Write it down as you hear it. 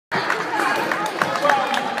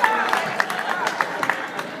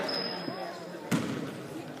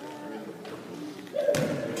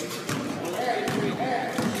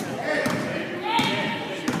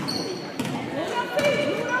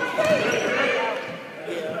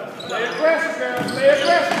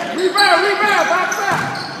Rebound, rebound, box out.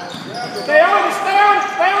 Stay on it, stay on it,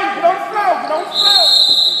 stay on it. Get on the floor, get on the floor.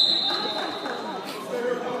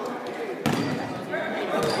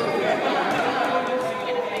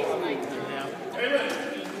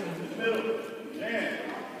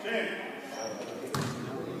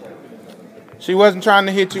 She wasn't trying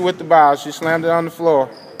to hit you with the ball. She slammed it on the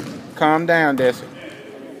floor. Calm down, Desi.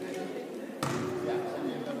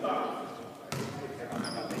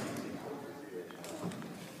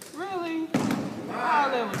 Really? Oh,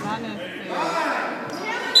 that was not necessary.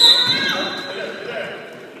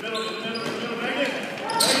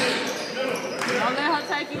 Don't let her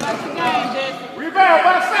take you out the game, Desi. Rebound,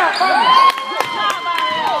 box out, Good job,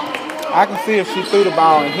 Ariel. I can see if she threw the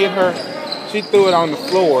ball and hit her. She threw it on the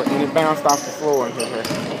floor and it bounced off the floor and hit her.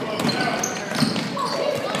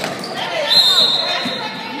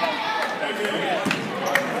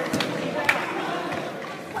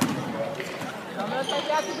 Don't let her take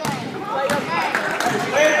you out the game. Play your game.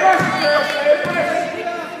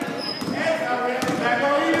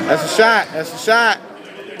 That's a shot. That's a shot.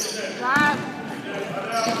 Drive.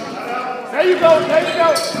 There you go, there you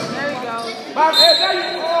go. There you go. Box head, there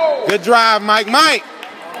you go. Good drive, Mike. Mike.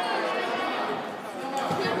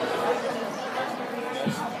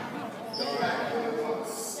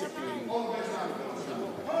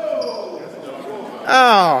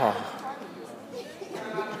 Oh.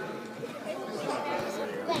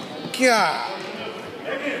 God.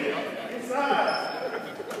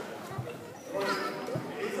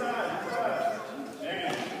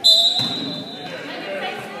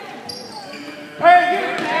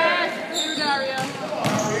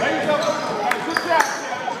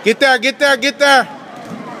 Get there, get there, get there.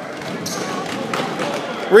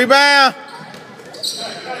 Rebound.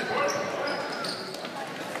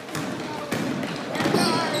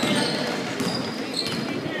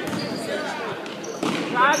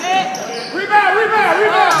 Rebound, rebound,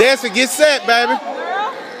 rebound. Desi, get set, baby.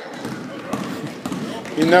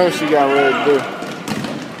 You know what she got ready to do.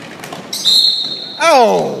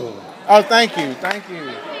 Oh. Oh, thank you. Thank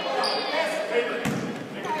you.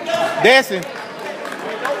 Desi.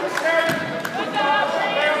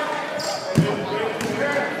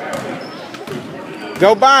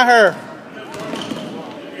 Go by her.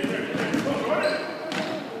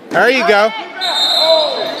 There you go.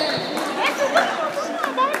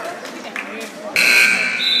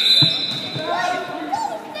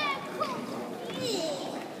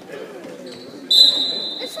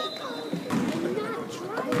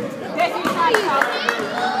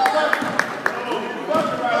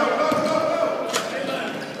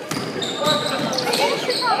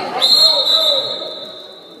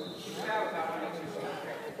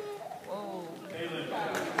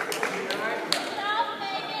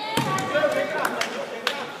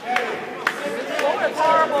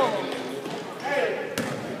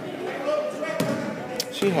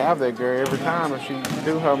 She have that girl every time if she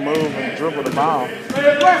do her move and dribble the ball.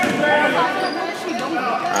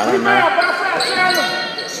 I don't know.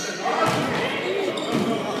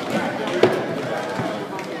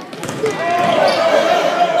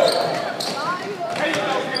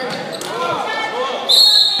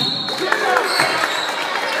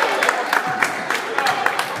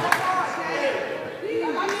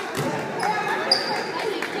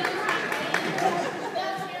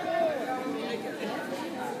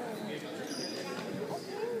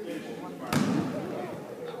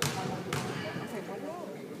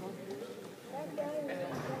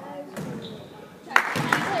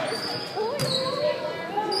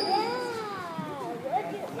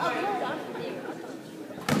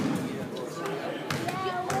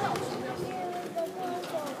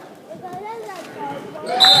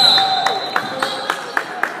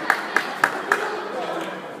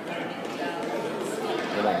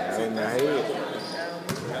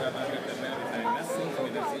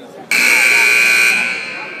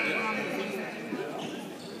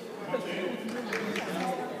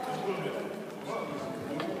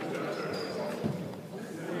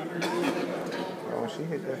 She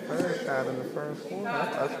hit that first shot in the first quarter. I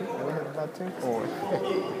thought she only hit about 10 points.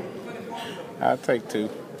 I'll take 2.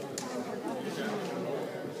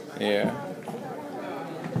 Yeah.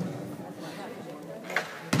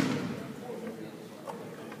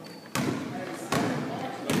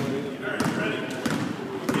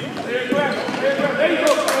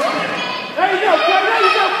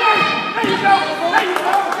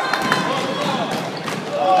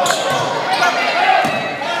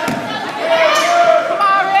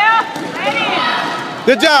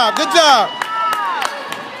 Good job, good job.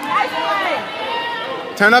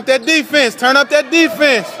 Turn up that defense, turn up that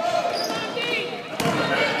defense.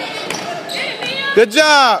 Good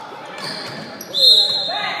job.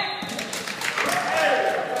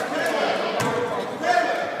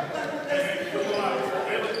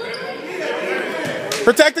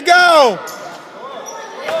 Protect the goal.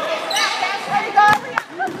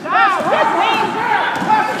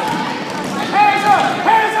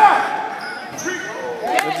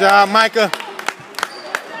 Good job, Micah.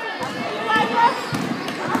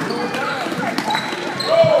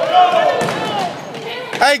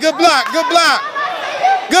 Hey, good block, good block.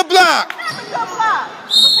 Good block.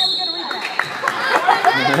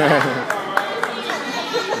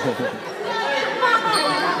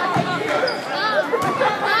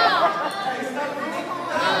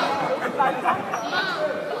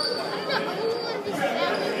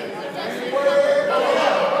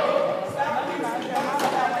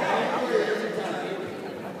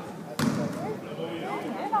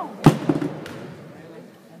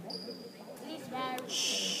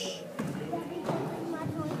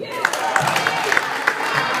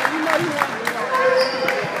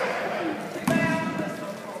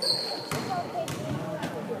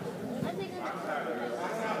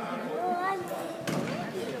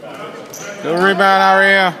 Good rebound,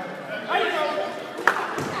 Ariel.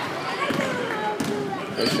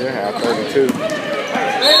 They should have 32.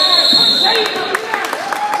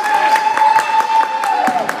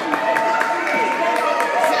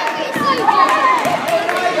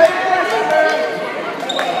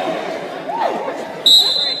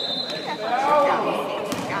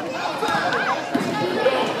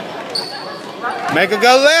 Make it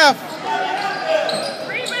go left.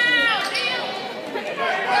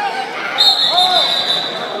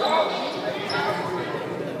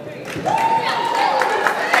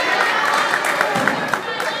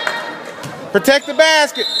 Protect the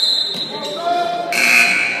basket.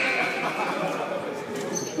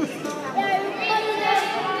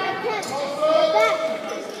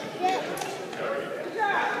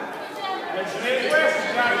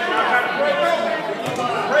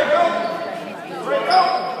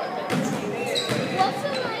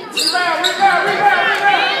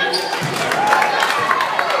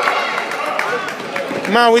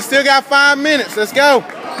 Come on, we still got 5 minutes. Let's go.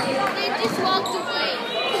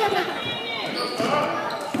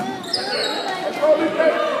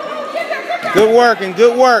 Good work and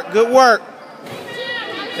good work, good work.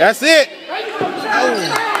 That's it. Oh.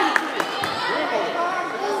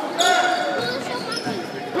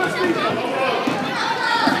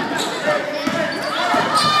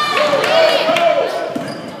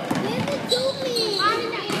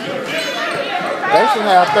 They should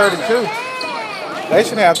have 32. They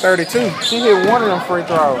should have 32. She hit one of them free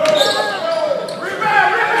throws.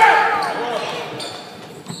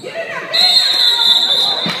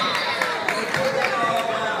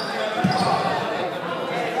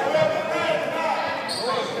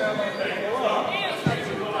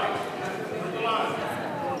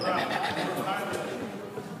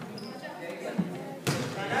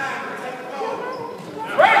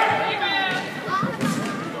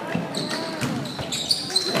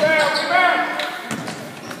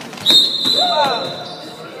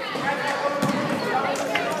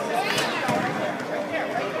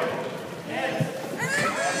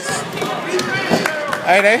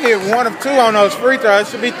 Hey, they hit 1 of 2 on those free throws.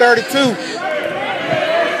 It should be 32. That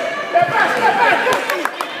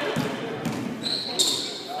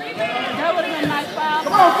would have been nice foul.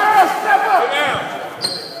 Come on, girls, step up.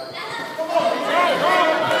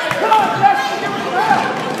 Come on, Jesse, give it to her.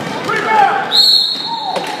 Rebound.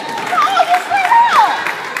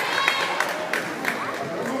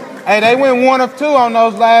 Hey, they went 1 of 2 on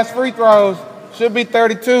those last free throws. Should be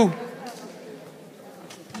 32.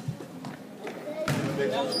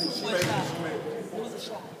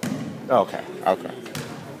 Okay, okay.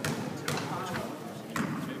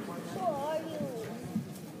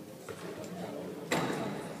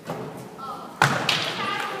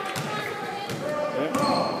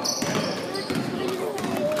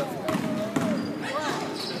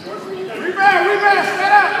 Rebound,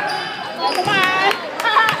 set up. Come on.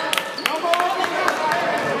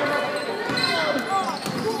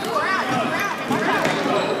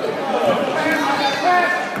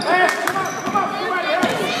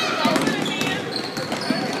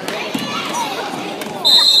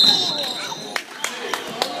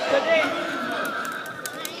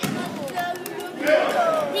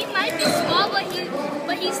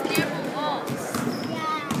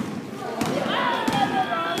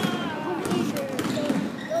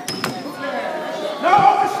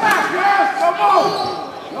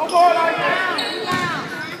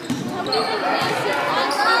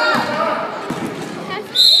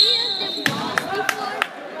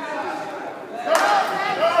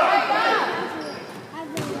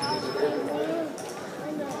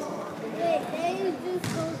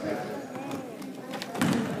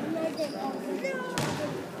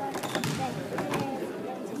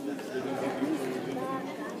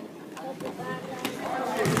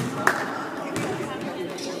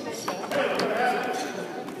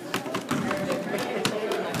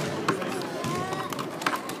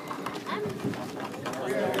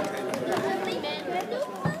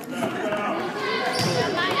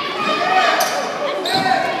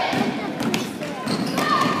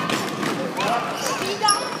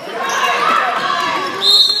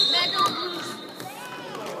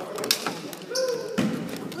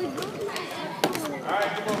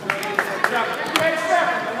 Good job.